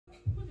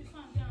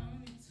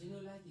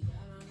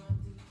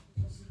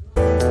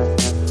Hey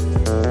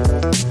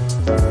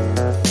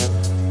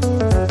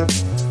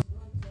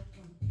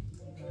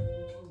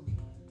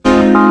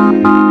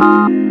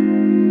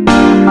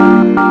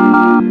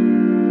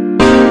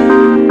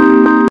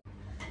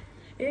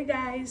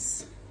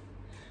guys,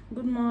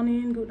 good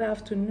morning, good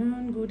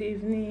afternoon, good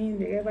evening,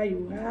 wherever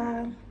you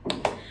are.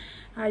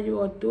 How you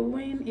are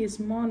doing? It's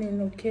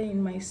morning, okay,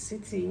 in my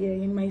city, yeah,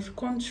 in my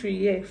country,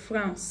 yeah,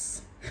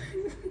 France.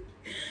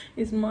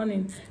 It's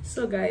morning.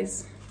 So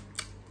guys,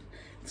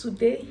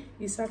 today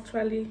is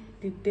actually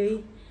the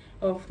day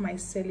of my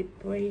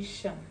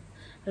celebration,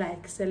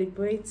 like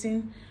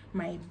celebrating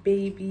my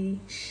baby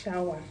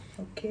shower,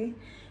 okay?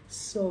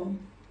 So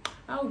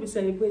I will be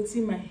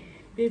celebrating my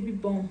baby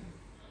bump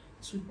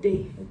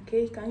today,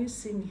 okay? Can you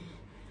see me?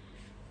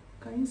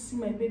 Can you see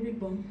my baby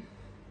bump?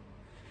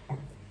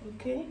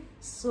 Okay,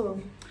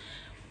 so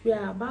we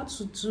are about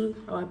to do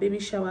our baby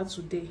shower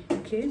today,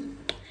 okay?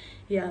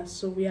 Yeah,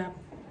 so we are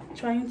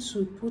trying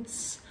to put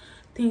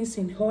things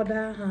in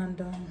order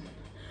and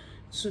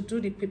to do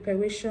the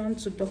preparation,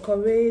 to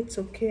decorate,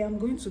 okay? I'm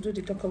going to do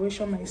the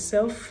decoration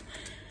myself.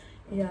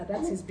 Yeah,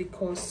 that is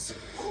because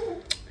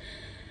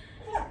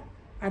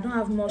I don't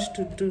have much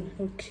to do,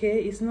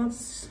 okay? It's not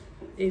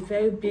a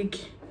very big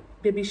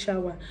baby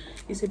shower.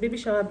 It's a baby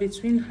shower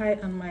between I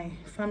and my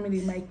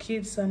family, my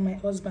kids and my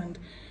husband,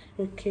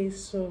 okay?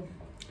 So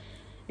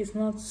it's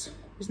not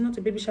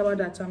a baby shower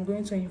that I'm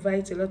going to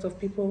invite a lot of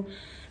people.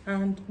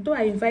 And though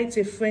I invite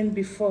a friend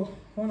before,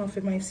 one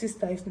of my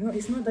sister, it's not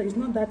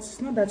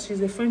that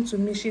she's a friend to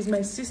me. She's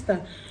my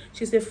sister.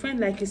 She's a friend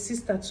like a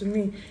sister to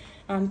me,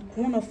 and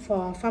one of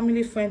our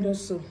family friend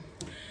also.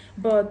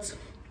 But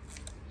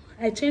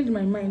I changed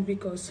my mind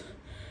because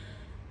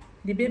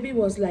the baby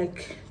was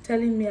like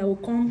telling me I will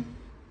come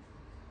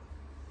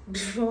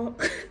before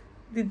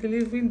the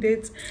delivery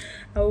date.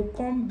 I will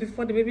come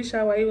before the baby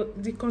shower.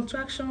 The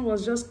contraction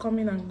was just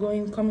coming and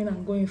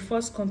going,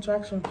 first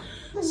contraction.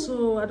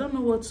 So I don't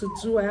know what to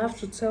do. I have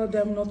to tell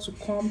them not to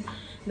come,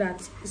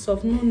 that it's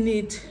of no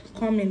need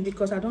coming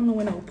because I don't know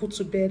when I will put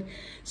to bed.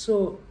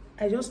 So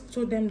I just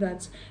told them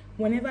that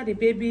whenever the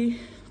baby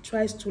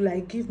tries to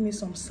like give me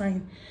some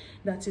sign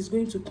that is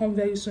going to come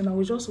very soon, I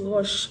will just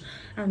rush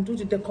and do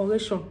the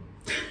decoration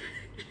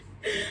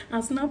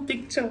and snap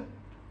picture.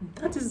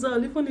 That is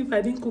all, even if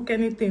I didn't cook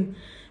anything,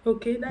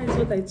 okay? That is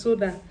what I told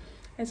her.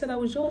 I said I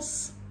would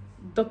just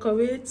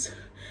decorate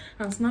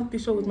and snap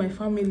picture with my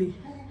family.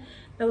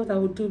 That's what I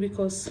would do,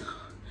 because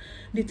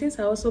the things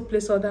I also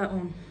placed order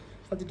on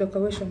for the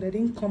decoration, they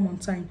didn't come on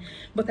time,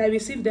 but I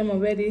received them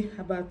already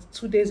about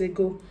 2 days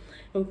ago,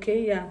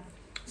 okay? Yeah,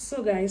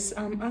 so guys,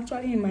 I'm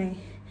actually in my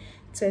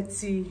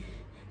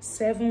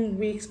 37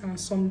 weeks and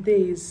some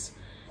days,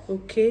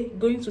 okay,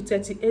 going to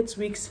 38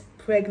 weeks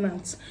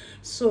pregnant.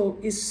 So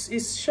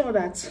it's sure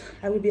that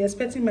I will be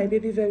expecting my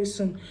baby very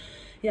soon.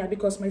 Yeah,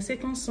 because my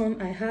second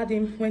son, I had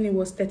him when he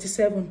was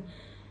 37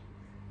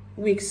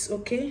 weeks,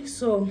 okay?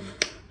 So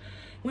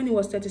when he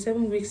was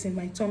 37 weeks in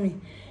my tummy,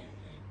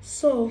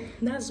 so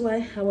that's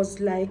why I was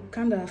like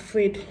kind of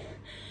afraid.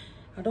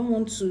 I don't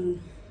want to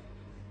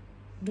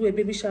do a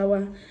baby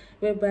shower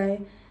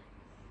whereby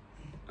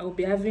I'll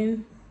be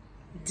having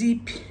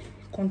deep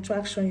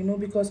contraction, you know,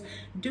 because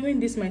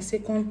during this my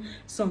second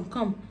son,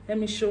 come let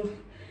me show,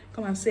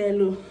 come and say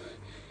hello.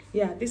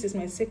 Yeah, this is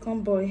my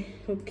second boy,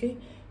 okay?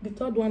 The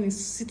third one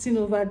is sitting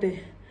over there.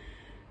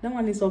 That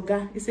one is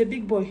Oga. It's a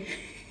big boy.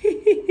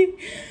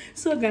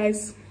 So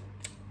guys,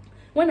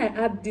 when I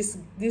had this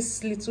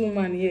little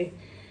man here,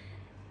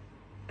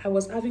 I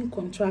was having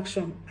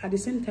contraction. At the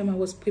same time, I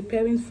was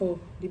preparing for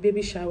the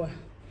baby shower,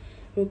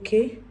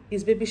 okay?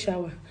 His baby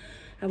shower.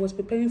 I was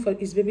preparing for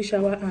his baby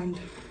shower, and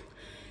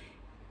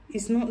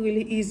it's not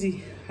really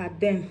easy at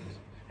then.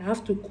 I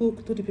have to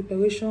cook, do the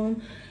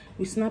preparation,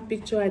 we snap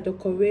picture, I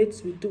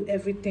decorate, we do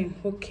everything,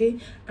 okay?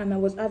 And I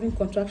was having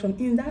contraction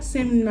in that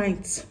same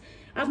night.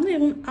 I'm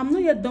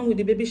not yet done with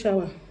the baby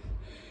shower.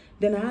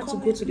 Then I had to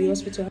go to the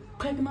hospital.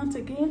 Pregnant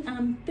again,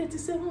 and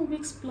 37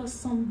 weeks plus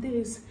some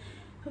days.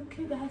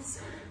 Okay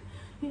guys,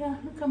 yeah,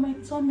 look at my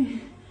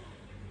tummy.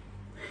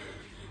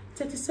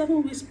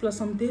 37 weeks plus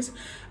some days,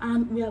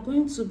 and we are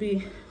going to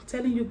be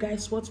telling you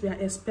guys what we are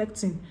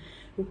expecting,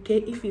 okay?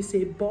 If it's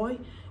a boy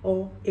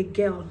or a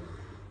girl.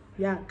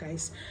 Yeah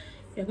guys,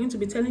 we are going to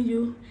be telling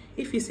you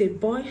if it's a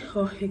boy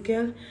or a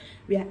girl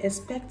we are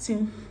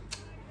expecting.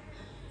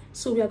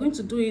 So we are going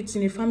to do it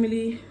in a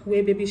family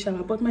way baby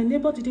shower. But my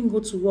neighbor didn't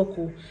go to work.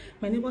 Oh,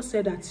 my neighbor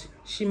said that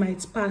she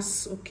might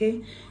pass,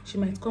 okay? She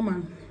might come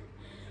and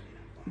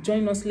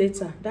join us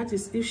later. That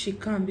is if she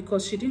can,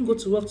 because she didn't go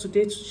to work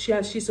today.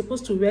 She's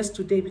supposed to rest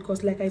today,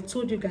 because like I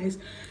told you guys,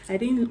 I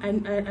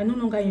no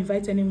longer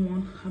invite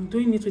anyone. I'm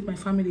doing it with my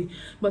family.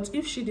 But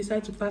if she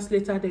decides to pass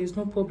later, there is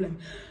no problem,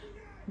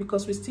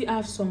 because we still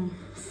have some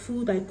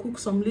food. I cook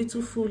some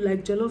little food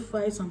like jollof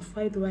rice and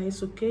fried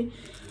rice, okay,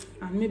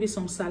 and maybe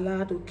some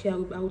salad, okay? I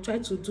will try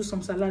to do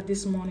some salad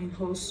this morning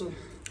also,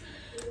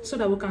 so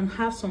that we can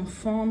have some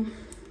fun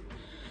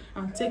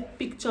and take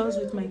pictures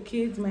with my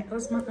kids, my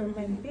husband, and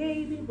my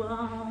baby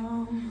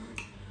bomb.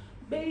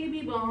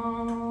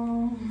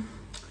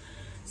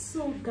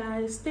 So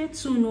guys, stay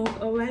tuned.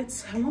 All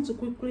right, I want to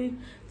quickly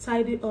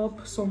tidy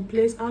up some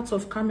place out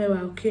of camera.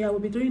 Okay, I will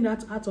be doing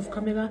that out of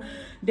camera.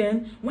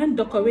 Then when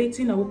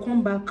decorating, I will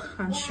come back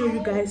and show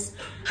you guys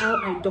how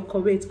I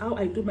decorate, how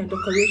I do my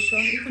decoration,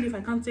 even if I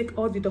can't take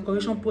all the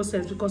decoration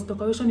process because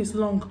decoration is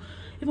long.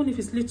 Even if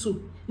it's little,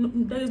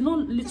 there is no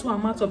little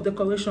amount of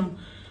decoration.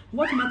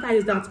 What matters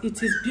is that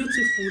it is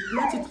beautiful.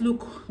 Let it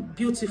look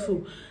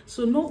beautiful.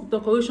 So no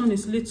decoration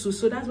is little.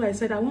 So that's why I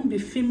said I won't be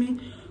filming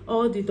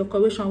all the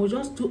decoration. I will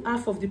just do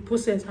half of the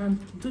process and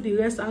do the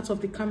rest out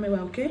of the camera.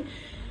 Okay,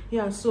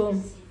 yeah,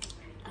 so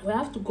I will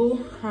have to go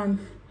and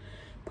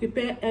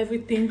prepare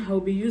everything I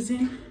will be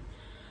using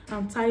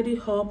and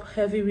tidy up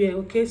everywhere.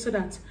 Okay, so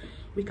that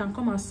we can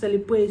come and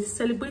celebrate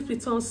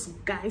with us,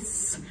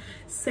 guys.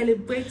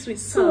 Celebrate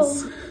with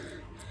us.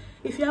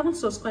 If you haven't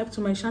subscribed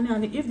to my channel,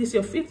 and if this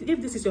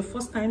is your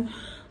first time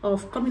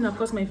of coming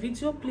across my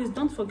video, please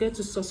don't forget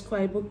to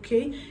subscribe.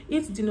 Okay,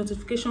 hit the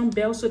notification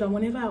bell so that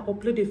whenever I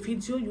upload a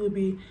video, you will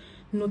be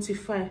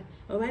notified.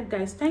 All right,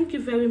 guys, thank you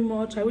very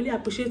much. I really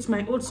appreciate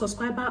my old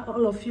subscriber,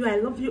 all of you. I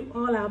love you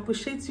all. I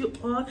appreciate you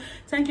all.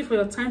 Thank you for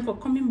your time, for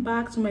coming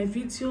back to my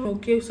video.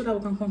 Okay, so that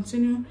we can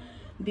continue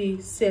the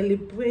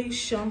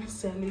celebration.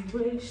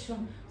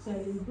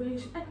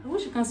 I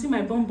wish you can see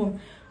my bum bum.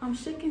 I'm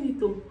shaking it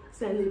though.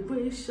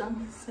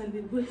 Celebration.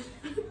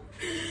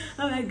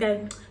 All right,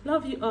 guys,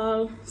 love you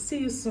all. See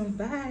you soon.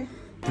 Bye.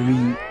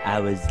 3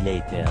 hours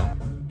later.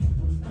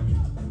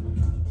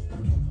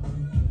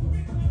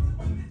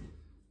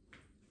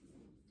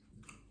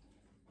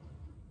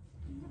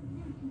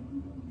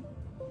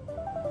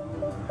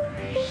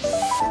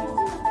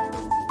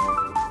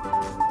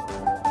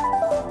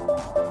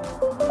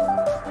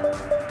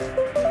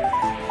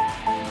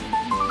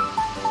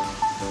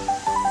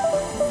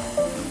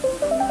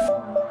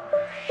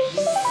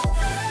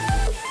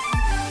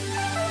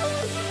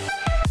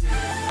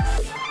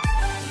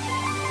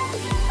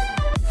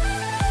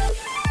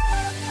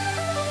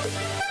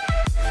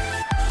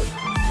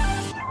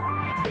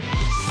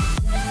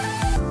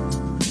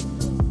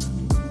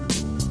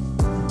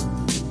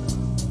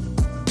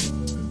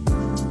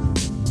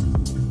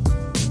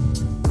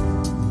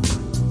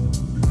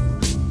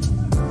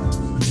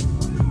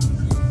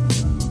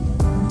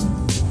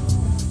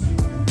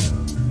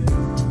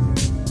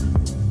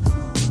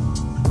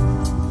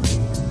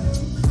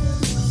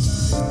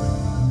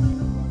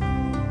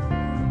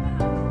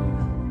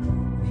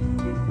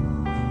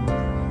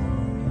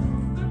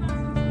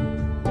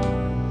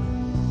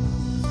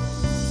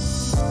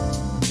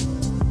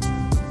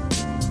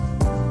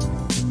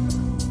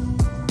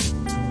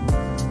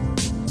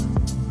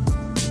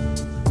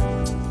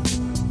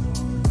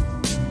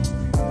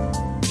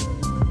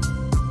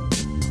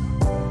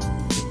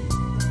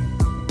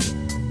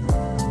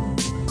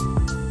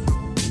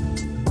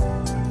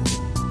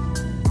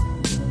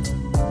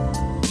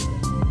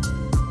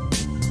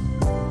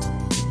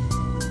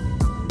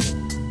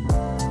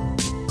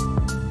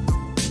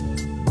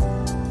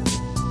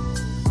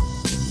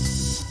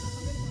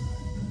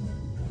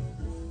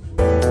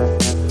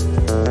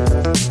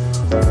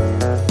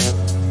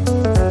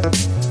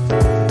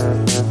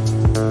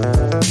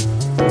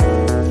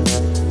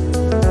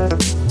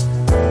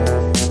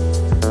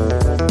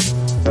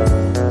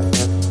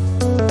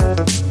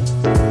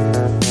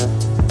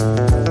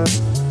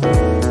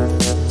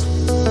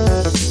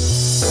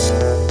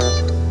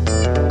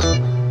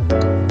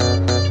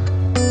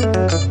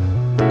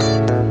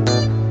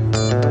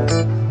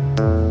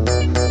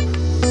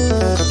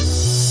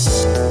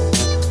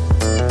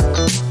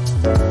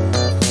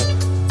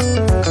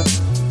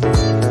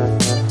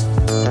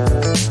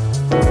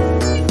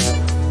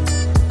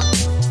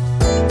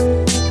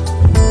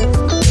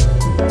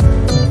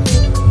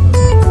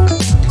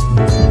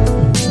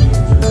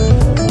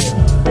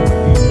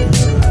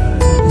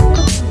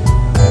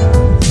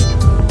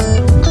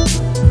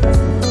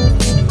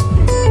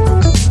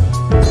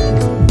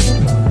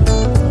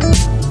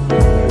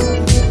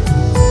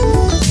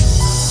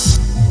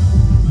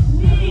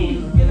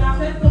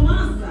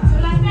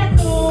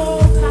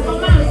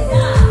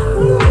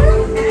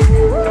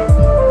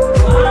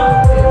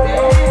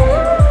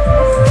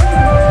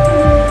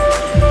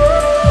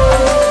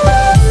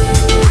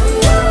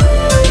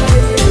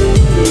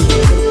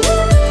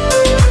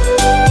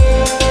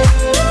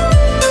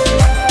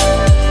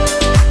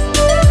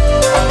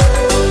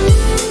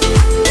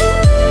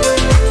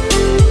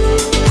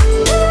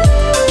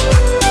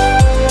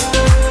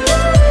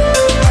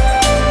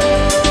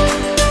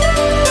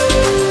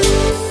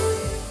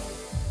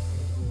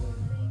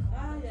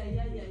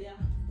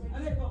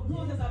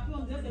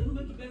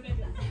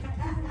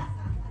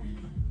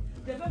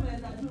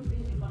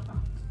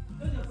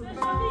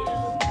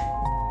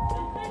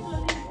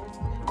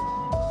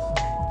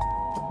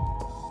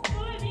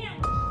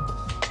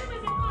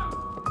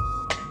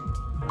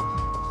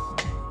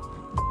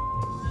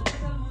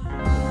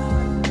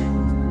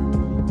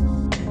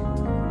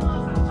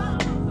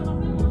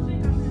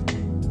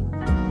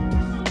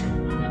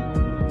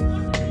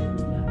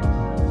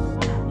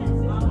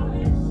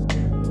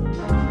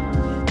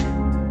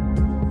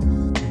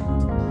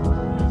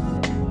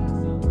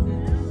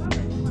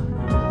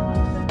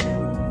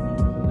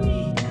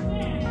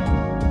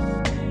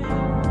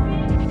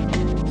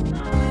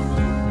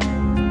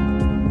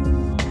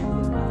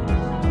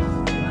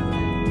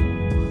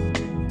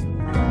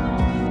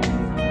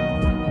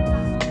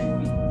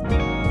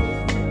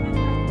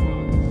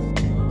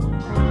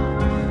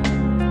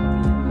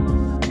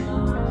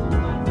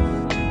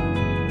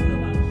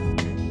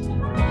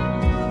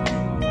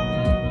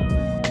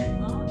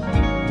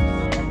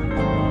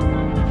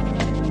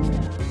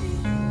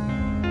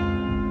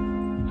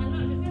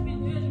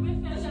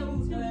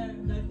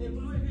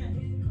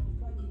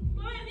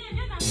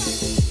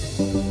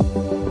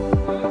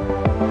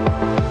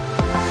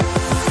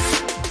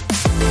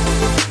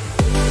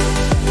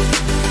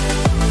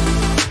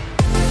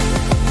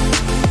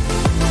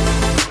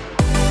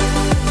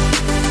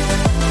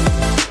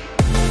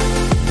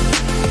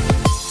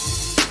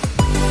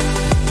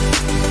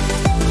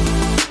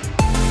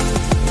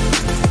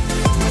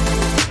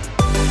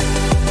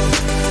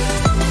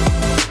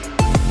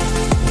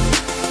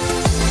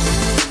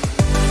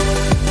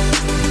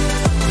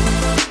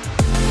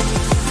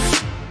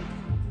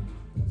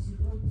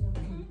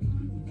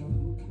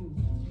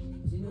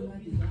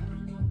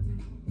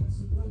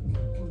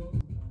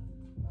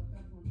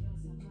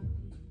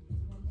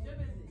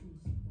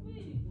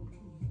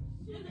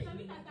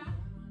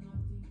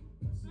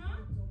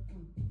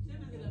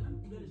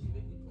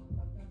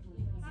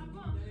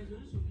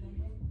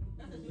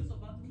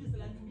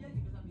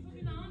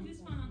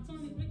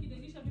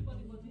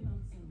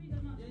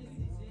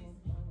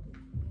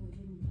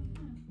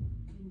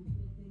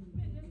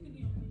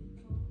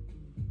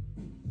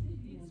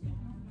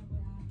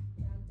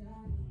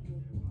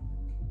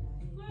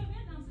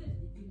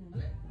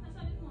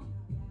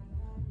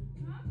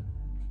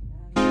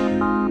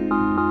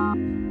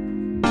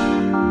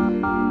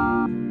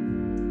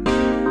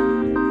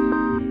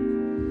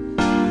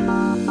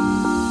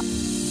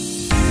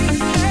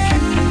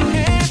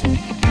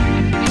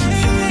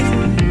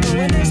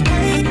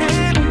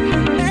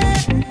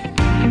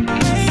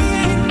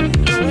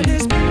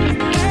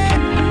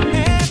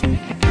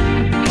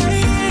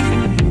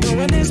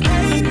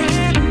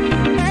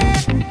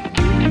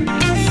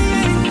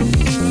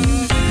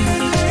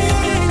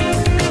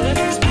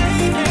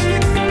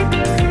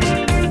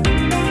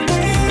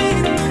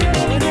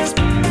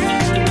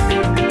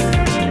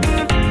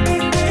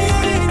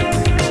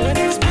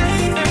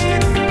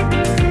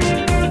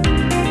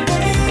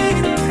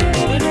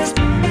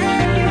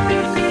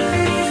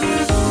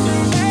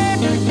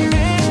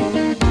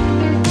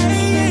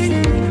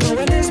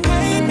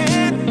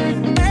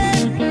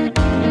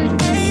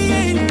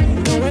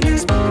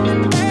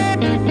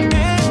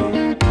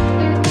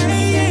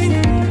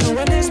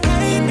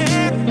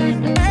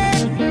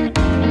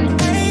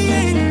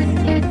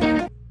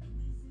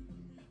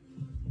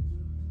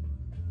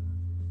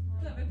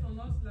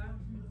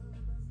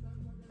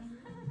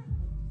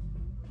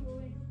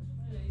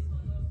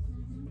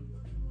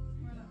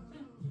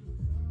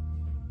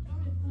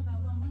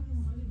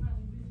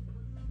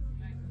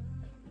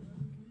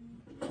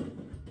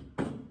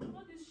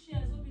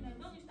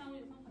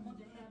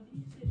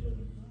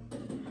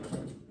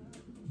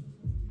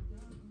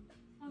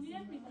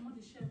 Help me come on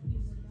the shelf,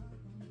 please.